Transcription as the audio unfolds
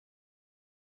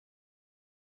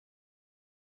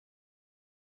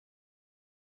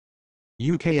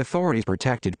UK authorities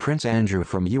protected Prince Andrew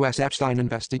from US Epstein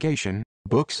investigation,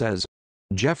 book says.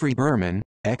 Geoffrey Berman,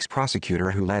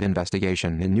 ex-prosecutor who led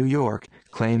investigation in New York,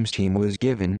 claims team was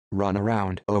given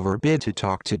runaround over bid to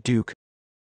talk to Duke.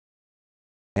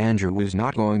 Andrew was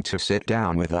not going to sit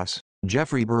down with us,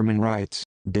 Geoffrey Berman writes,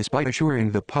 despite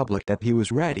assuring the public that he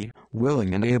was ready,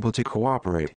 willing and able to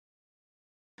cooperate.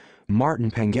 Martin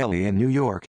Pengelly in New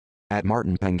York. At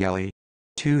Martin Pengelly.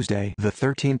 Tuesday, the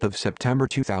 13th of September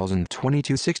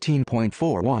 2022,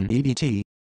 16.41 EDT.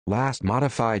 Last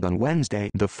modified on Wednesday,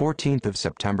 the 14th of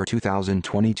September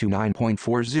 2022,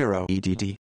 9.40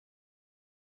 EDT.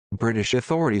 British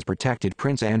authorities protected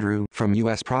Prince Andrew from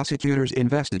U.S. prosecutors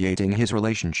investigating his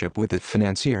relationship with the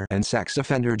financier and sex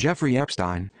offender Jeffrey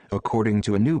Epstein, according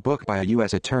to a new book by a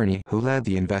U.S. attorney who led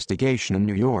the investigation in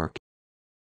New York.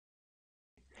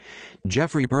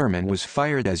 Geoffrey Berman was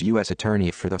fired as U.S.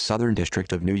 Attorney for the Southern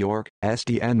District of New York,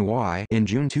 SDNY, in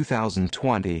June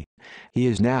 2020. He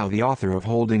is now the author of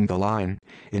Holding the Line,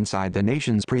 Inside the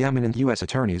Nation's Preeminent U.S.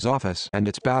 Attorney's Office and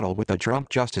Its Battle with the Trump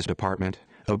Justice Department,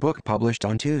 a book published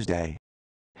on Tuesday.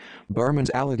 Berman's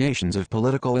allegations of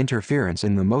political interference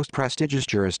in the most prestigious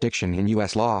jurisdiction in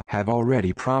U.S. law have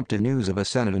already prompted news of a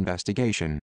Senate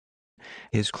investigation.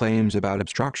 His claims about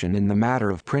obstruction in the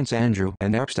matter of Prince Andrew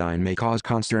and Epstein may cause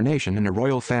consternation in a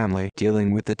royal family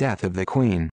dealing with the death of the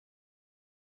Queen.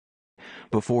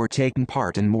 Before taking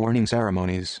part in mourning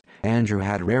ceremonies, Andrew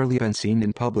had rarely been seen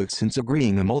in public since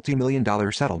agreeing a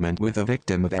multi-million-dollar settlement with a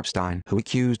victim of Epstein who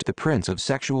accused the prince of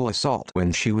sexual assault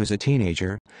when she was a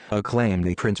teenager, a claim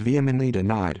the prince vehemently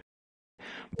denied.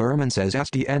 Berman says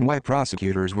SDNY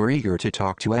prosecutors were eager to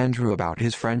talk to Andrew about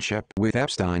his friendship with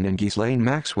Epstein and Ghislaine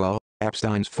Maxwell,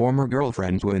 Epstein's former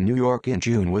girlfriend who in New York in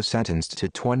June was sentenced to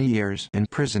 20 years in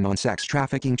prison on sex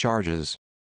trafficking charges.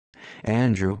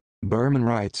 Andrew, Berman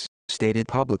writes, stated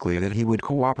publicly that he would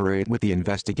cooperate with the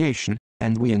investigation,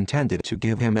 and we intended to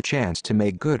give him a chance to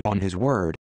make good on his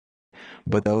word.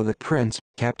 But though the prince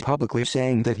kept publicly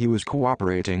saying that he was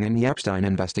cooperating in the Epstein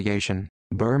investigation,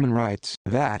 Berman writes,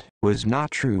 that was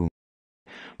not true.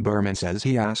 Berman says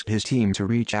he asked his team to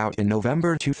reach out in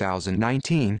November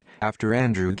 2019, after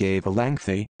Andrew gave a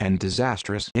lengthy and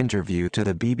disastrous interview to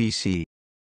the BBC.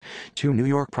 Two New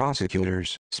York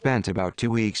prosecutors spent about 2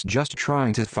 weeks just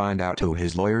trying to find out who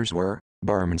his lawyers were,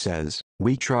 Berman says.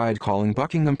 We tried calling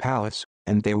Buckingham Palace,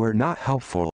 and they were not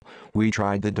helpful. We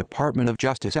tried the Department of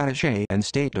Justice Attaché and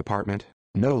State Department.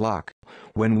 No luck.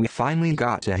 When we finally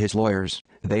got to his lawyers,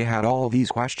 they had all these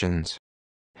questions.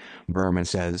 Berman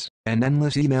says, an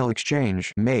endless email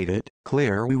exchange made it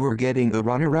clear we were getting the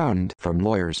runaround from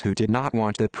lawyers who did not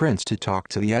want the prince to talk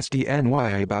to the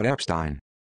SDNY about Epstein.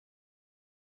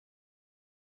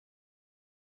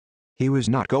 He was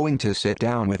not going to sit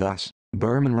down with us,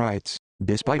 Berman writes,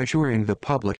 despite assuring the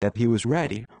public that he was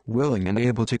ready, willing and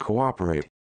able to cooperate.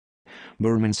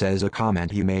 Berman says a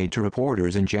comment he made to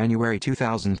reporters in January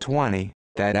 2020,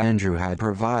 that Andrew had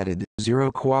provided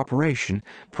zero cooperation,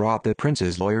 brought the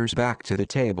prince's lawyers back to the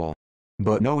table.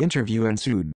 But no interview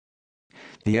ensued.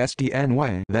 The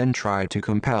SDNY then tried to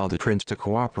compel the prince to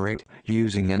cooperate,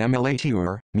 using an MLAT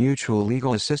or Mutual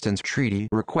Legal Assistance Treaty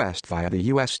request via the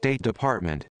U.S. State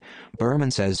Department.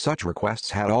 Berman says such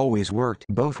requests had always worked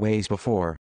both ways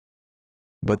before.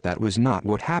 But that was not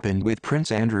what happened with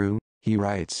Prince Andrew, he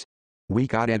writes. We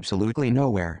got absolutely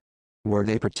nowhere. Were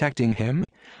they protecting him?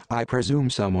 I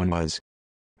presume someone was.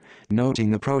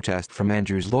 Noting the protest from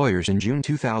Andrew's lawyers in June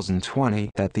 2020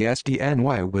 that the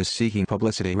SDNY was seeking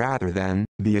publicity rather than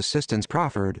the assistance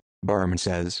proffered, Berman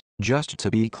says, just to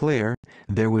be clear,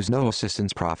 there was no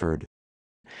assistance proffered.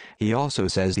 He also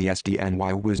says the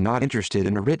SDNY was not interested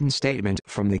in a written statement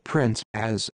from the prince,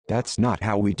 as that's not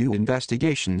how we do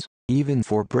investigations, even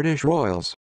for British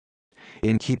royals.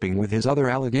 In keeping with his other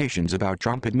allegations about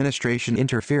Trump administration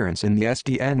interference in the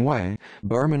SDNY,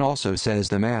 Berman also says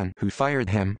the man who fired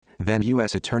him, then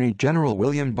U.S. Attorney General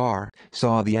William Barr,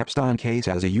 saw the Epstein case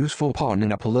as a useful pawn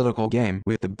in a political game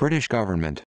with the British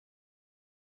government.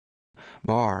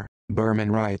 Barr,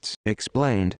 Berman writes,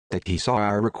 explained that he saw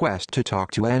our request to talk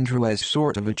to Andrew as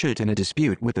sort of a chit in a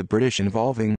dispute with the British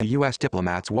involving a U.S.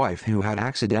 diplomat's wife who had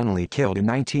accidentally killed a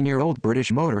 19-year-old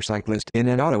British motorcyclist in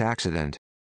an auto accident.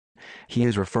 He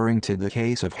is referring to the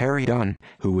case of Harry Dunn,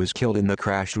 who was killed in the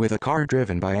crash with a car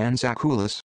driven by Ann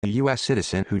Zakoulis, a U.S.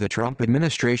 citizen who the Trump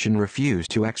administration refused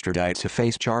to extradite to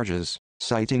face charges,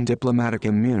 citing diplomatic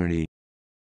immunity.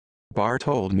 Barr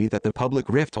told me that the public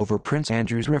rift over Prince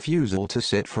Andrew's refusal to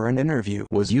sit for an interview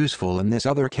was useful in this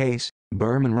other case,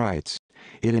 Berman writes.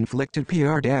 It inflicted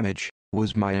PR damage,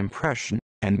 was my impression,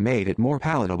 and made it more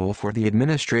palatable for the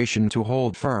administration to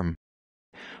hold firm.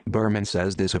 Berman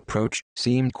says this approach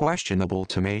seemed questionable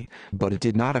to me, but it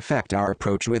did not affect our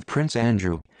approach with Prince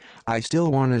Andrew. I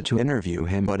still wanted to interview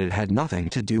him, but it had nothing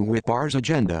to do with Barr's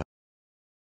agenda.